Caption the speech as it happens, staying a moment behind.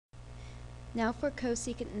Now for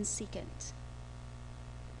cosecant and secant.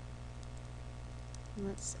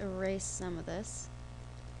 Let's erase some of this.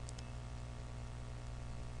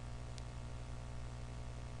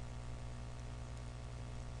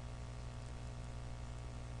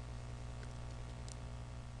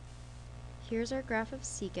 Here's our graph of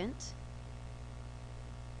secant.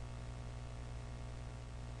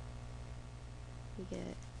 We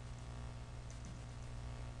get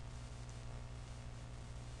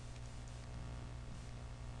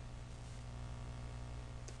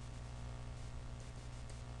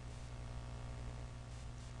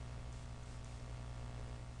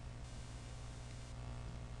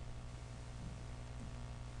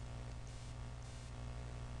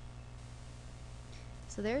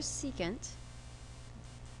so there's secant,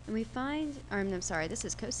 and we find, I'm sorry, this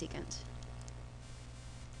is cosecant.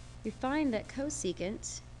 We find that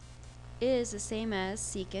cosecant is the same as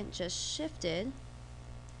secant, just shifted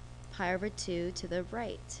pi over 2 to the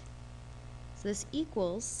right. So this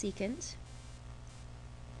equals secant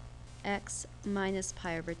x minus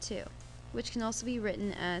pi over 2, which can also be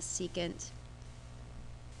written as secant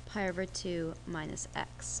pi over 2 minus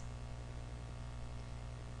x.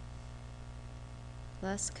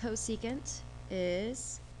 Thus, cosecant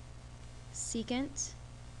is secant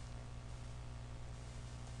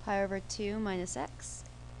pi over 2 minus x,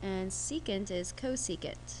 and secant is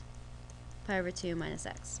cosecant pi over 2 minus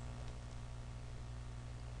x.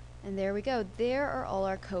 And there we go. There are all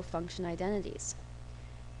our cofunction identities.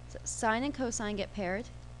 So sine and cosine get paired,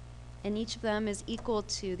 and each of them is equal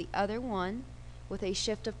to the other one with a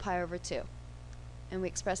shift of pi over 2. And we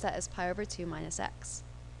express that as pi over 2 minus x.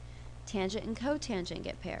 Tangent and cotangent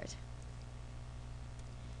get paired.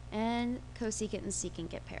 And cosecant and secant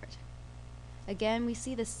get paired. Again, we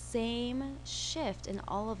see the same shift in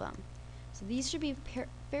all of them. So these should be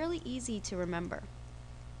fairly easy to remember.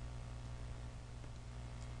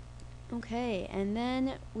 Okay, and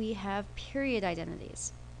then we have period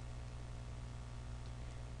identities.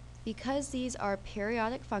 Because these are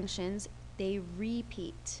periodic functions, they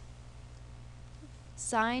repeat.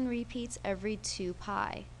 Sine repeats every 2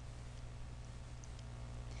 pi.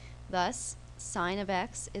 Thus, sine of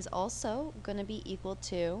x is also going to be equal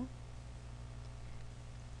to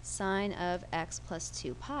sine of x plus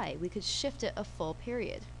 2 pi. We could shift it a full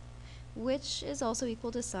period, which is also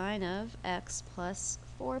equal to sine of x plus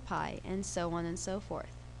 4 pi, and so on and so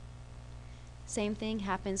forth. Same thing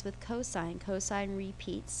happens with cosine. Cosine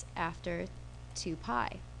repeats after 2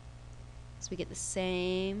 pi. So we get the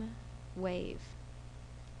same wave.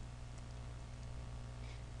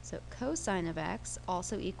 So cosine of x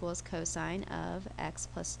also equals cosine of x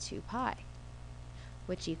plus 2 pi,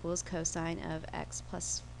 which equals cosine of x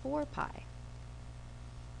plus 4 pi.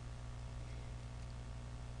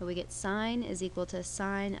 But we get sine is equal to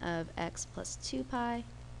sine of x plus 2 pi.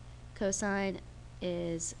 Cosine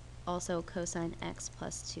is also cosine x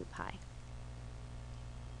plus 2 pi.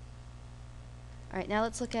 Alright, now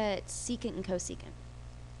let's look at secant and cosecant.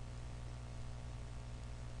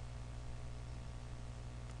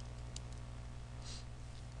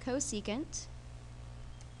 Cosecant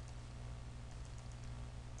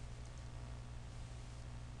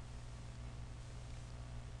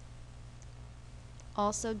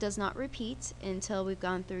also does not repeat until we've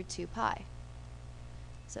gone through 2 pi.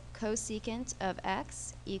 So cosecant of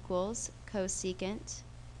x equals cosecant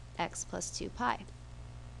x plus 2 pi.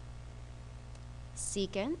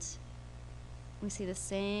 Secant, we see the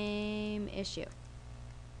same issue.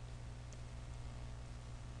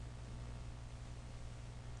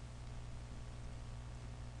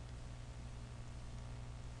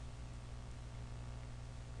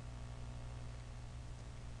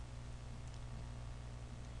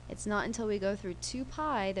 It's not until we go through 2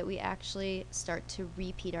 pi that we actually start to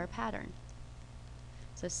repeat our pattern.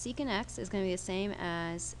 So secant x is going to be the same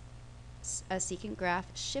as a secant graph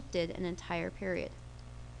shifted an entire period.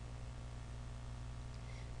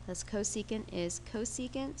 Thus cosecant is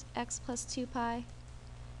cosecant x plus 2 pi.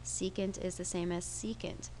 Secant is the same as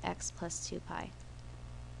secant x plus 2 pi.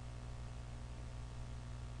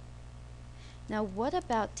 Now what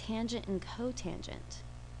about tangent and cotangent?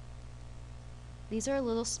 These are a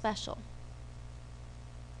little special.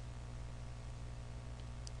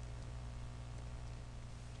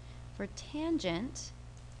 For tangent,